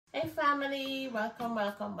Hey family, welcome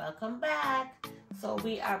back. So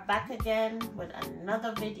we are back again with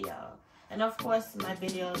another video, and of course my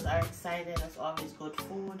videos are exciting. It's always good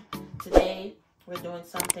food. Today we're doing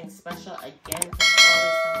something special again because there's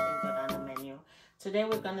always something good on the menu. Today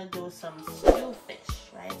we're gonna do some stew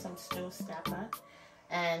fish, right? Some stew snapper,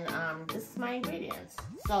 and this is my ingredients.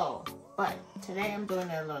 But today I'm doing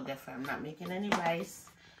it a little different. I'm not making any rice.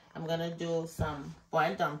 I'm gonna do some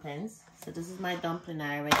boiled dumplings. So this is my dumpling.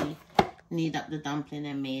 I already knead up the dumpling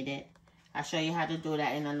and made it. I'll show you how to do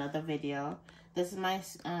that in another video. This is my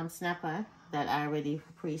snapper that I already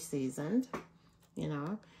pre-seasoned, you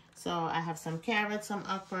know. So I have some carrots, some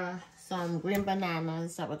okra, some green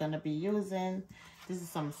bananas that we're gonna be using. This is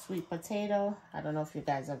some sweet potato. I don't know if you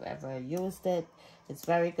guys have ever used it. It's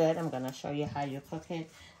very good. I'm gonna show you how you cook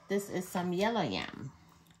it. This is some yellow yam.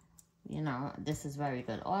 You know, this is very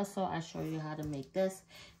good. Also, I'll show you how to make this.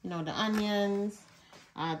 You know, the onions,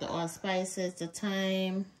 the allspices, the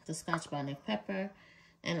thyme, the scotch bonnet pepper,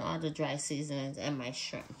 and all the dry seasonings, and my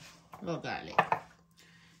shrimp. A little garlic.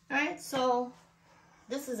 Alright, so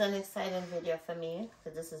this is an exciting video for me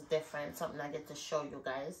because this is different. Something I get to show you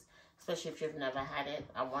guys, especially if you've never had it.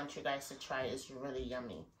 I want you guys to try it. It's really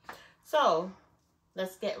yummy. So,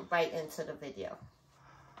 let's get right into the video.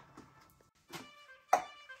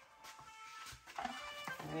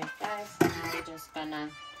 Alright guys, now we're just gonna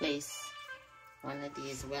place one of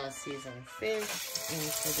these well-seasoned fish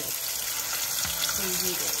into this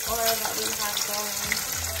preheated oil that we have going.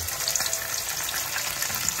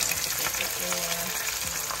 Get this in.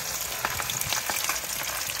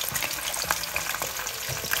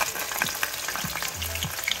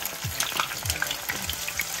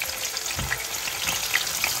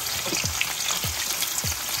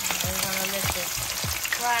 We're gonna let this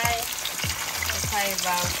fry. Probably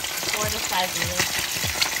about 4 to 5 minutes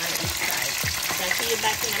on each side. So I'll see you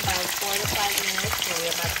back in about 4 to 5 minutes when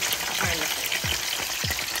we're about to turn the fish.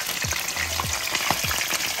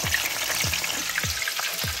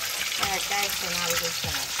 Alright guys, so now we're just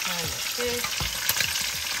gonna turn the fish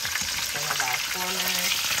in about 4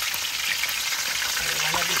 minutes. So you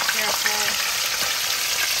wanna be careful.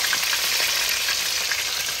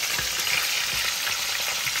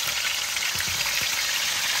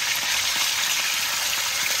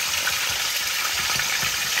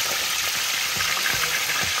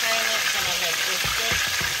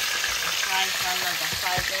 For another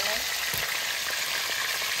 5 minutes.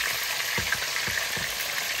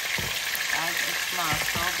 Guys, it smells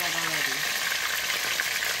so good already.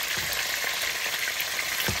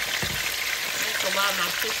 So while my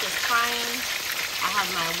fish is frying, I have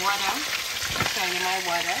my water. I'll show you my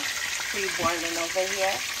water pre-boiling over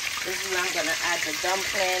here. This is where I'm going to add the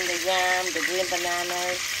dumpling, the yam, the green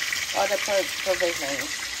bananas, all the provisions.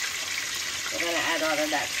 We're going to add all of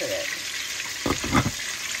that to it.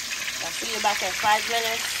 I'll see you back in 5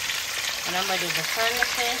 minutes when I'm ready to turn the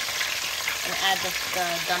fish and add the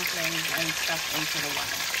dumplings and stuff into the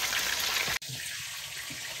water.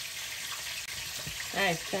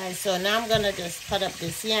 Alright guys, so now I'm going to just cut up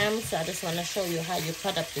this yam. So I just want to show you how you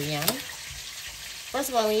cut up the yam. First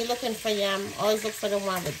of all, when you're looking for yam, always look for the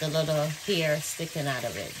one with the little hair sticking out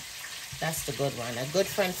of it. That's the good one. A good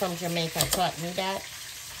friend from Jamaica taught me that.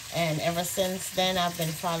 And ever since then, I've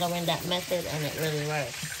been following that method, and it really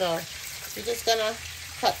works. So, you're just gonna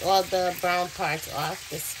cut all the brown parts off,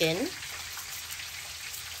 the skin.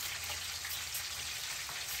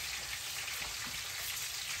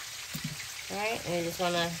 Alright, and you just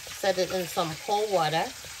wanna set it in some cold water.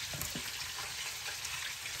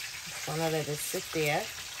 Just wanna let it sit there.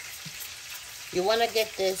 You wanna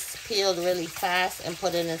get this peeled really fast and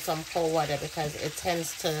put it in some cold water because it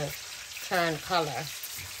tends to turn color.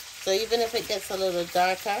 So even if it gets a little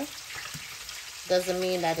darker, doesn't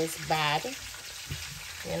mean that it's bad,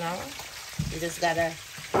 you know. You just gotta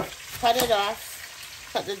cut it off,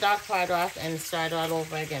 cut the dark part off, and start all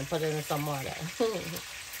over again. Put it in some water.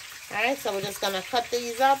 Alright, so we're just gonna cut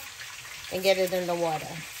these up and get it in the water.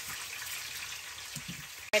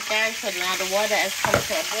 Alright guys, so now the water has come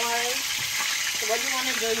to a boil. So what you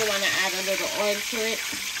wanna do, you wanna add a little oil to it.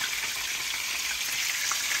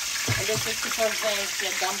 And this is to prevent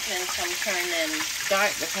your dumplings from turning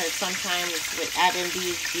dark, because sometimes with adding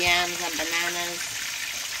these yams and bananas,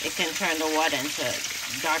 it can turn the water into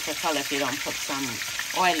darker color if you don't put some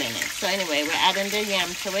oil in it. So anyway, we're adding the yam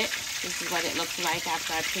to it. This is what it looks like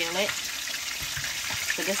after I peel it.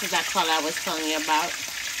 So this is that color I was telling you about.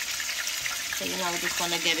 So you know, we just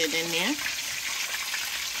want to get it in there.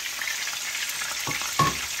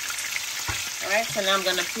 Alright, so now I'm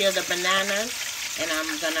going to peel the bananas. And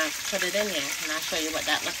I'm gonna put it in there, and I'll show you what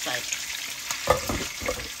that looks like.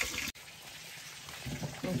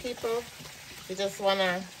 people, you just want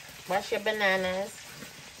to wash your bananas.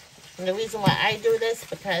 And the reason why I do this,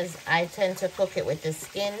 because I tend to cook it with the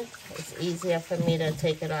skin. It's easier for me to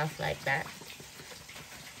take it off like that.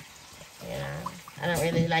 You know, I don't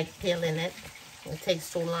really like peeling it. It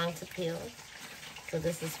takes too long to peel. So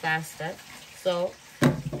this is faster. So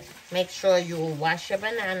make sure you wash your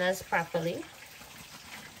bananas properly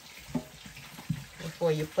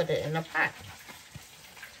before you put it in a pot.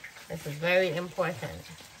 This is very important.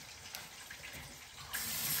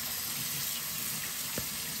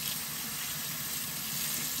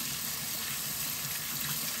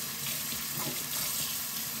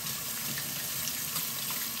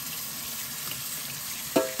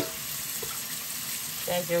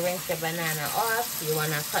 As you rinse your banana off, you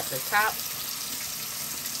want to cut the top.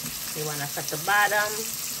 You want to cut the bottom.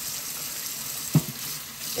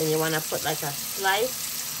 Then you want to put like a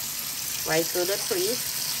slice right through the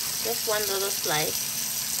crease. Just one little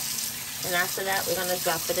slice. And after that, we're going to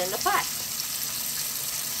drop it in the pot.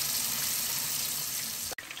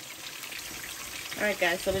 Alright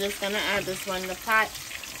guys, so we're just going to add this one in the pot.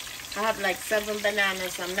 I have like 7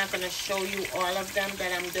 bananas. So I'm not going to show you all of them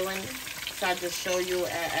that I'm doing. So I'll just show you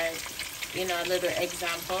a little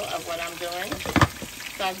example of what I'm doing.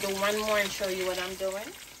 So I'll do one more and show you what I'm doing.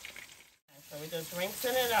 So we're just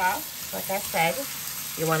rinsing it off. Like I said,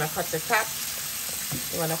 you want to cut the top.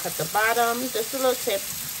 You want to cut the bottom. Just a little tip.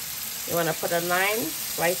 You want to put a line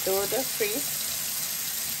right through the crease.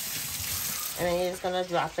 And then you're just going to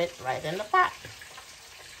drop it right in the pot.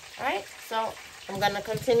 Alright, so I'm going to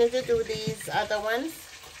continue to do these other ones.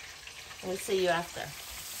 We'll see you after.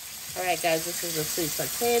 Alright guys, this is a sweet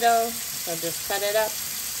potato. So just cut it up.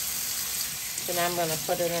 So now I'm going to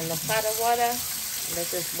put it in the pot of water. Let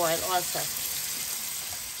this boil also.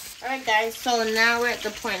 Alright guys, so now we're at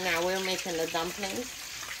the point now we're making the dumplings.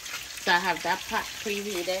 So I have that pot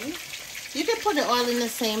preheating. You can put it all in the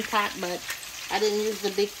same pot, but I didn't use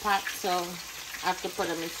the big pot, so I have to put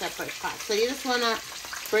them in separate pots. So you just want to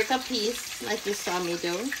break a piece like you saw me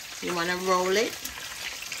do. You want to roll it.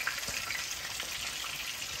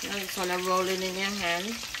 You just want to roll it in your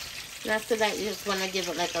hand. And after that, you just want to give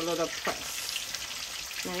it like a little press.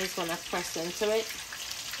 Now you just want to press into it.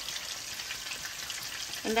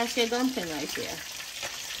 And that's your dumpling right here.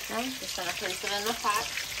 Now, just going to place it in the pot.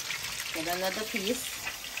 Get another piece.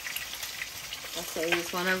 So you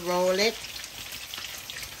just want to roll it.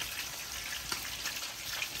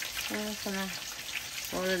 And just going to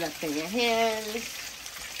roll it up in your hands.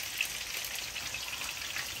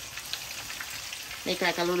 Make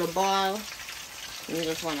like a little ball. And you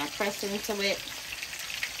just want to press into it.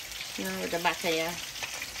 You know, with the back of your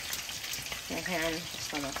hand.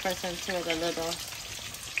 Just want to press into it a little.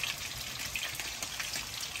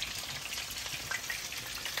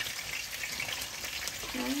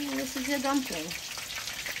 And this is your dumpling.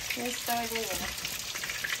 Just start in it.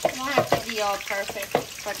 You don't have to be all perfect,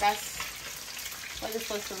 but that's what it's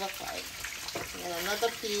supposed to look like. And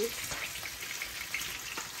another piece.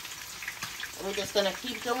 We're just going to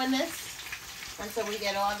keep doing this until we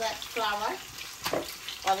get all that flour,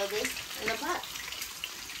 all of this in the pot.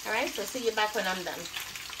 Alright, so see you back when I'm done.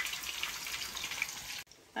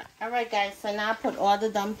 Alright guys, so now I put all the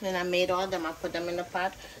dumplings, I made all of them, I put them in the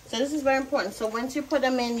pot. So this is very important. So once you put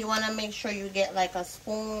them in, you want to make sure you get like a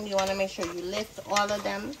spoon. You want to make sure you lift all of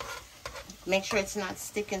them. Make sure it's not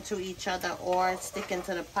sticking to each other or sticking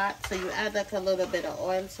to the pot. So you add like a little bit of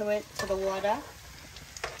oil to it, to the water.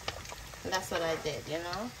 And that's what I did, you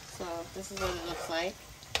know. So this is what it looks like.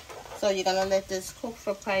 So you're gonna let this cook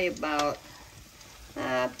for probably about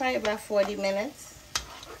 40 minutes.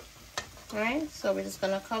 All right. So we're just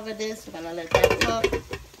gonna cover this. We're gonna let that cook.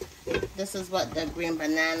 This is what the green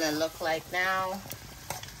banana look like now,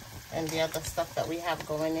 and the other stuff that we have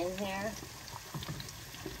going in here.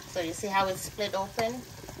 So you see how it's split open.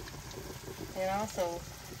 You know. So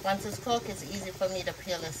once it's cooked, it's easy for me to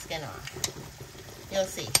peel the skin off. You'll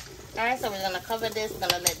see. Alright, so we're going to cover this. We're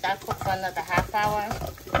going to let that cook for another half hour.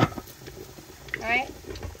 Alright,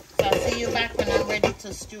 so I'll see you back when I'm ready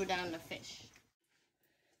to stew down the fish.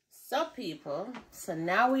 So people, so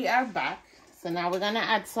now we are back. So now we're going to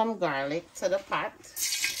add some garlic to the pot.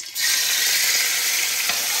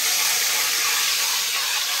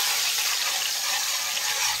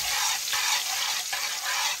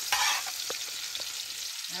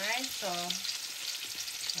 Alright, so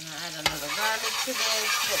I'm going to add a little garlic to this,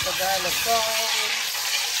 get the garlic going.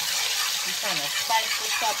 I'm trying to spice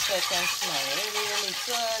this up so it can smell really, really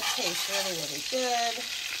good, taste really, really good.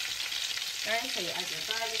 Alright, so you add your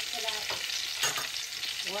garlic to that.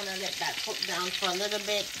 You want to let that cook down for a little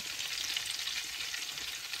bit.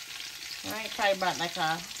 Alright, probably about like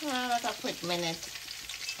a quick minute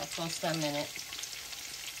or close to a minute.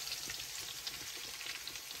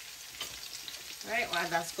 Alright, while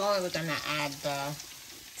that's going, we're gonna add the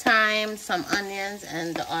thyme, some onions,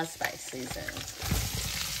 and the allspice seasons.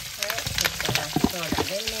 Alright, just gonna throw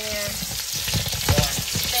that in there.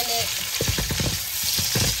 Spin it.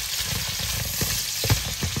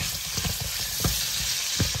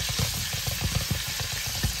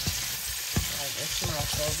 Oh, this smells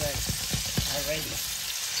so good already.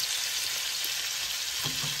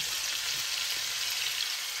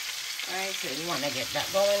 Alright, so you want to get that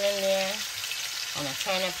going in there. I'm going to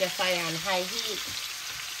turn up your fire on high heat.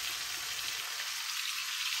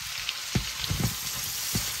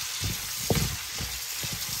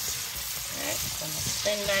 Alright, I'm going to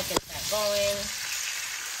spin that, get that going.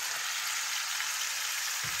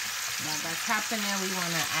 Now that's happening, we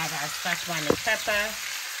want to add our Scotch bonnet pepper.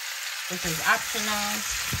 This is optional.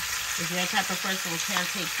 If you're a type of person who can't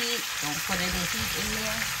take heat, don't put any heat in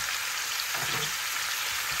there.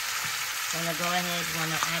 I'm gonna go ahead, want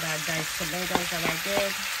to add our diced tomatoes that I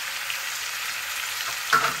did.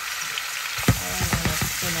 And I'm gonna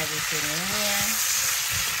spin everything in here.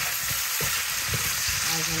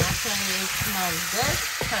 As naturally, it smells good.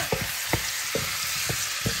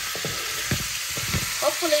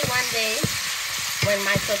 Hopefully one day, when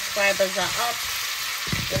my subscribers are up,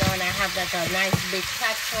 you know, and I have like a nice big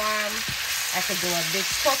platform, I could do a big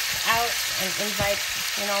cook out and invite,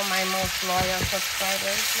 you know, my most loyal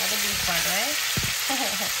subscribers. That'll be fun, right?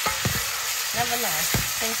 Never know.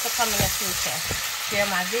 Things to come in the future. Share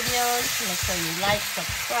my videos. Make sure you like,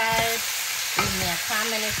 subscribe. Leave me a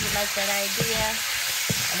comment if you like that idea.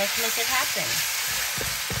 And let's make it happen.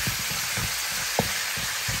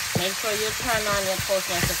 Make sure you turn on your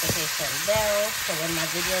post notification bell so when my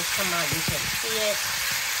videos come out, you can see it.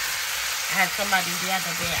 I had somebody the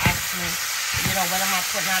other day ask me, you know, when am I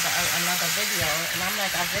putting out another video? And I'm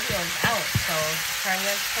like, our video is out. So turn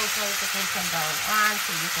your post notification bell on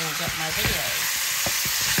so you can get my videos.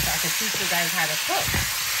 So I can teach you guys how to cook.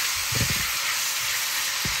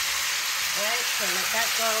 Alright, so let that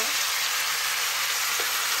go.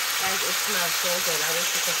 Guys, it smells so good. I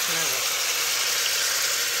wish you could smell it.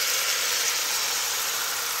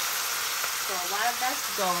 So while that's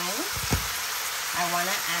going, I want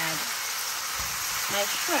to add my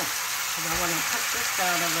shrimp. Because I want to cut this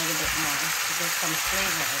down a little bit more to get some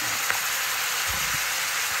flavor in it.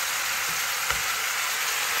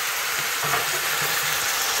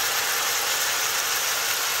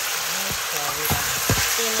 Okay, so we're going to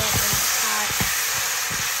spin it in the pot.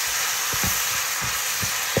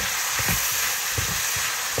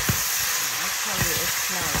 And I'll tell you, it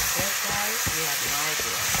smells good, guys. You have no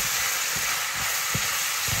idea.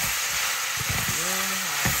 You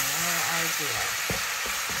have no idea.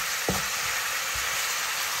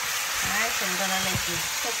 Alright, so I'm going to let this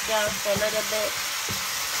cook down for a little bit.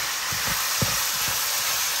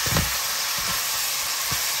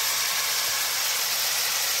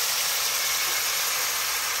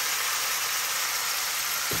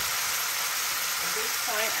 At this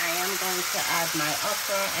point, I am going to add my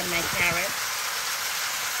okra and my carrots.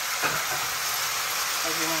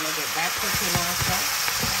 Because we want to get that cooking also.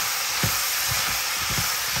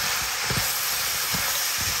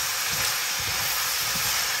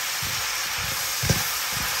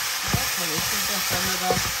 This is just a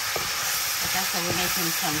little, like I said, we're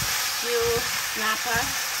making some stew snapper.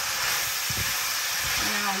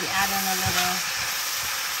 And now we add in a little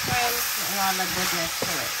shrimp and all the goodness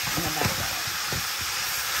to it in the background.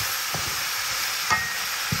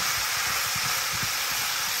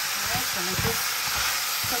 Alright, so let this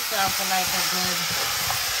cook down for like a good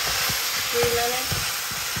 3 minutes.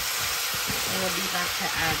 And we'll be back to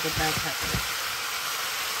add the bell peppers.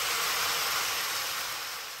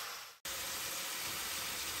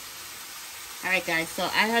 Alright guys, so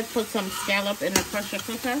I had put some scallop in the pressure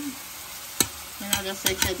cooker. You know, just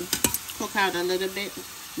so it could cook out a little bit.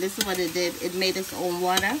 This is what it did. It made its own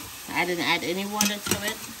water. I didn't add any water to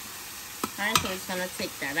it. Alright, so we're just going to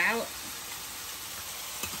take that out.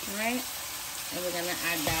 Alright, and we're going to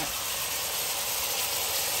add that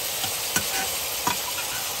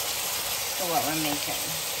to what we're making.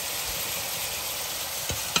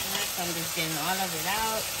 Alright, so I'm just getting all of it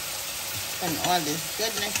out. And all this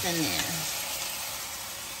goodness in there.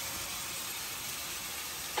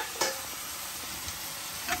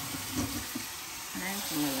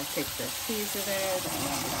 I'm going to take the seasoning and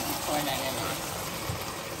pour that in there.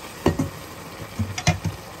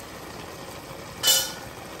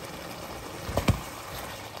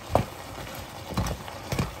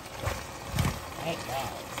 Alright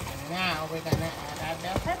guys, and now we're going to add our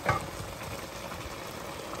bell peppers.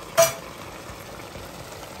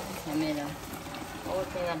 I made a whole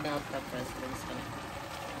thing of bell peppers. We're just gonna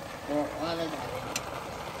pour all of that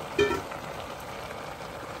in.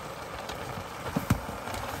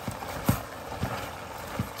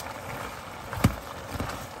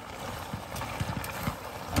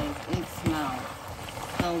 It smells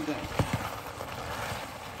so good.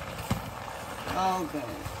 So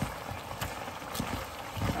good.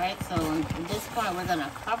 Alright, so at this point we're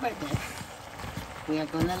gonna cover this. We are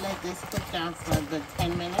gonna let this cook down for a good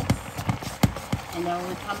 10 minutes. And then when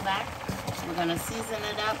we come back, we're gonna season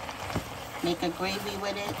it up, make a gravy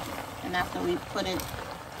with it, and after we put it,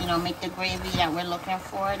 you know, make the gravy that we're looking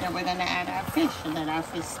for, then we're gonna add our fish and let our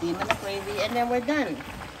fish steam in the gravy, and then we're done.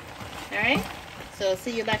 Alright? So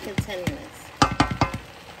see you back in 10 minutes.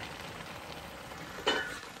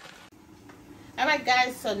 Alright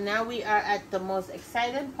guys, so now we are at the most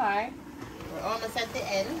exciting part. We're almost at the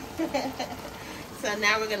end. So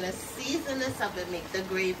now we're gonna season this up and make the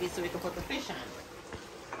gravy so we can put the fish on.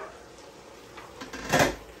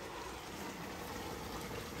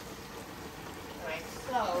 Alright,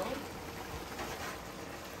 so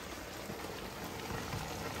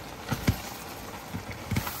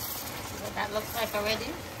see what that looks like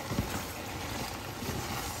already?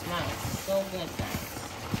 Smells so good, guys.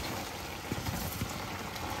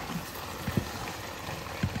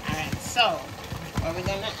 Alright, so what we're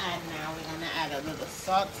gonna add now, we're gonna add a little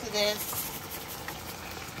salt to this.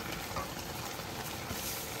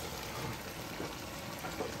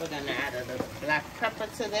 We're gonna add a little black pepper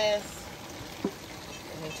to this.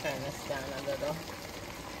 Let me turn this down a little.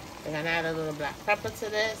 We're gonna add a little black pepper to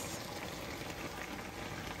this.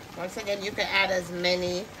 Once again, you can add as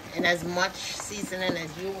many and as much seasoning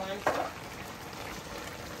as you want.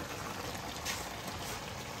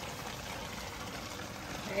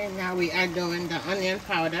 And now we are doing the onion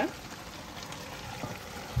powder.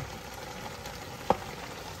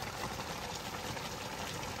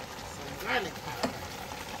 Some garlic powder.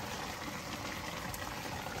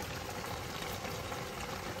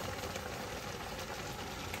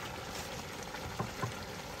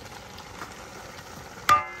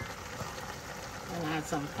 And add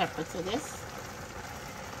some pepper to this.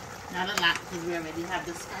 Not a lot because we already have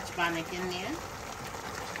the scotch bonnet in there.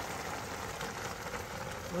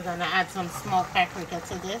 We're gonna add some smoked paprika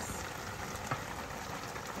to this.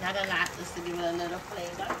 Not a lot, just to give it a little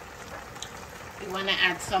flavor. We wanna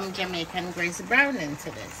add some Jamaican grease brown into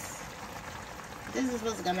this. This is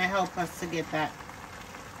what's gonna help us to get that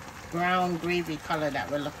brown gravy color that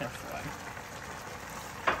we're looking for.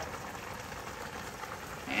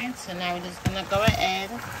 Okay, so now we're just gonna go ahead,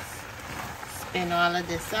 spin all of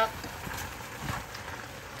this up.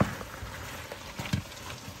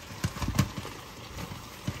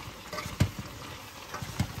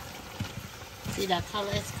 See that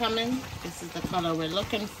color is coming? This is the color we're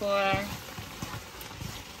looking for.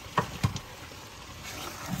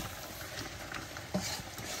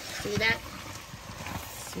 See that?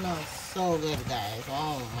 Smells so good, guys.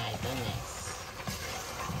 Oh my goodness.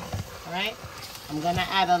 Alright, I'm gonna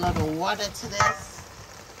add a little water to this.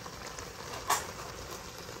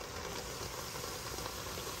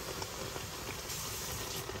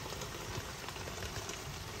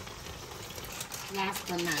 Last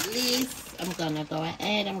but not least, I'm gonna go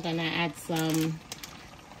ahead, I'm gonna add some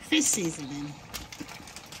fish seasoning.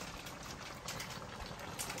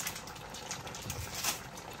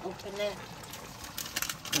 Open it.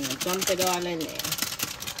 I'm gonna dump it all in there.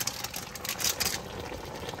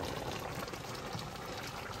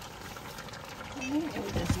 And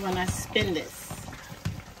we just wanna spin this.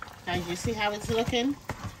 Guys, you see how it's looking?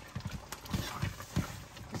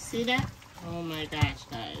 You see that? Oh my gosh,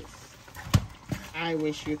 guys. I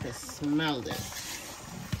wish you could smell this.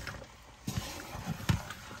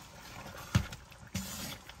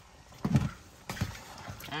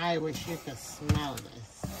 I wish you could smell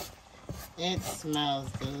this. It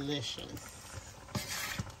smells delicious.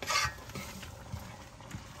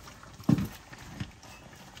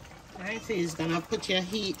 Alright, so you're just gonna put your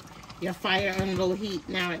fire on low heat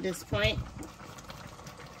now at this point.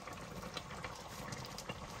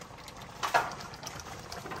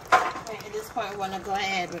 At this point, we want to go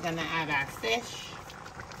ahead, we're going to add our fish.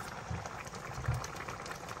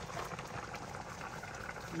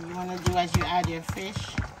 And you want to do as you add your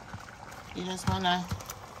fish, you just want to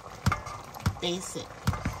baste it.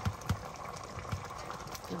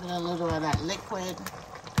 Give it a little of that liquid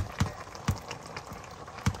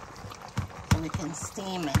so we can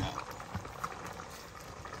steam in it.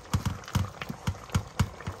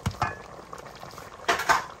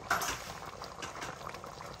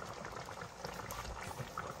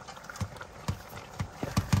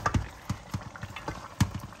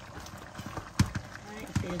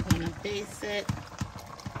 baste it.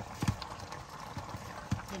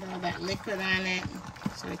 Put all that liquid on it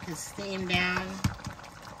so it can steam down.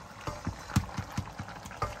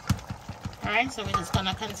 Alright, so we're just going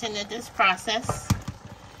to continue this process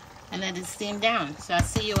and let it steam down. So I'll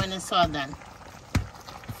see you when it's all done.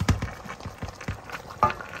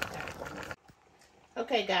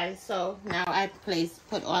 Okay guys, so now I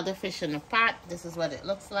put all the fish in the pot. This is what it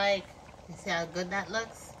looks like. You see how good that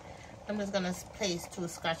looks? I'm just going to place 2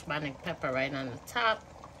 scotch bonnet pepper right on the top.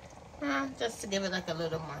 Just to give it like a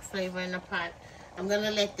little more flavor in the pot. I'm going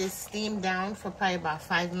to let this steam down for probably about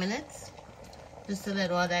 5 minutes. Just to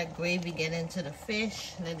let all that gravy get into the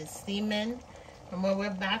fish. Let it steam in. And when we're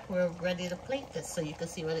back, we're ready to plate this so you can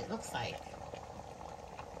see what it looks like.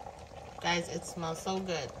 Guys, it smells so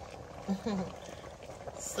good.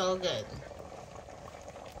 So good.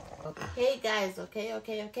 Okay guys,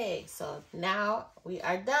 okay. So now we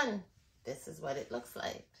are done. This is what it looks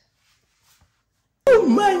like. Oh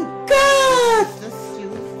my God! This is the stew.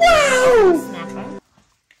 Wow! Snapper.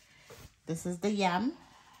 This is the yam.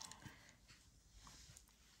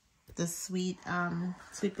 The sweet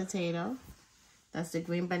potato. That's the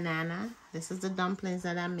green banana. This is the dumplings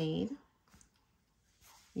that I made.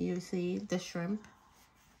 You see the shrimp.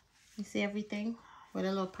 You see everything with a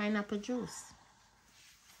little pineapple juice.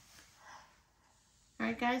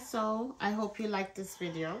 Alright guys, so I hope you like this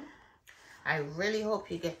video. I really hope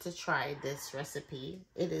you get to try this recipe.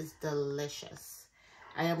 It is delicious.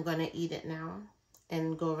 I am going to eat it now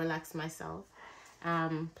and go relax myself.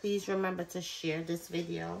 Please remember to share this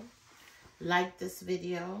video. Like this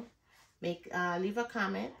video. Leave a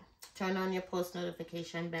comment. Turn on your post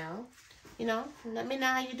notification bell. You know, let me know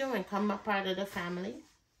how you're doing. Come a part of the family.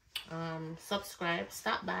 Subscribe.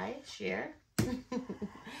 Stop by. Share.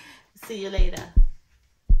 See you later.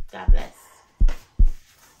 God bless.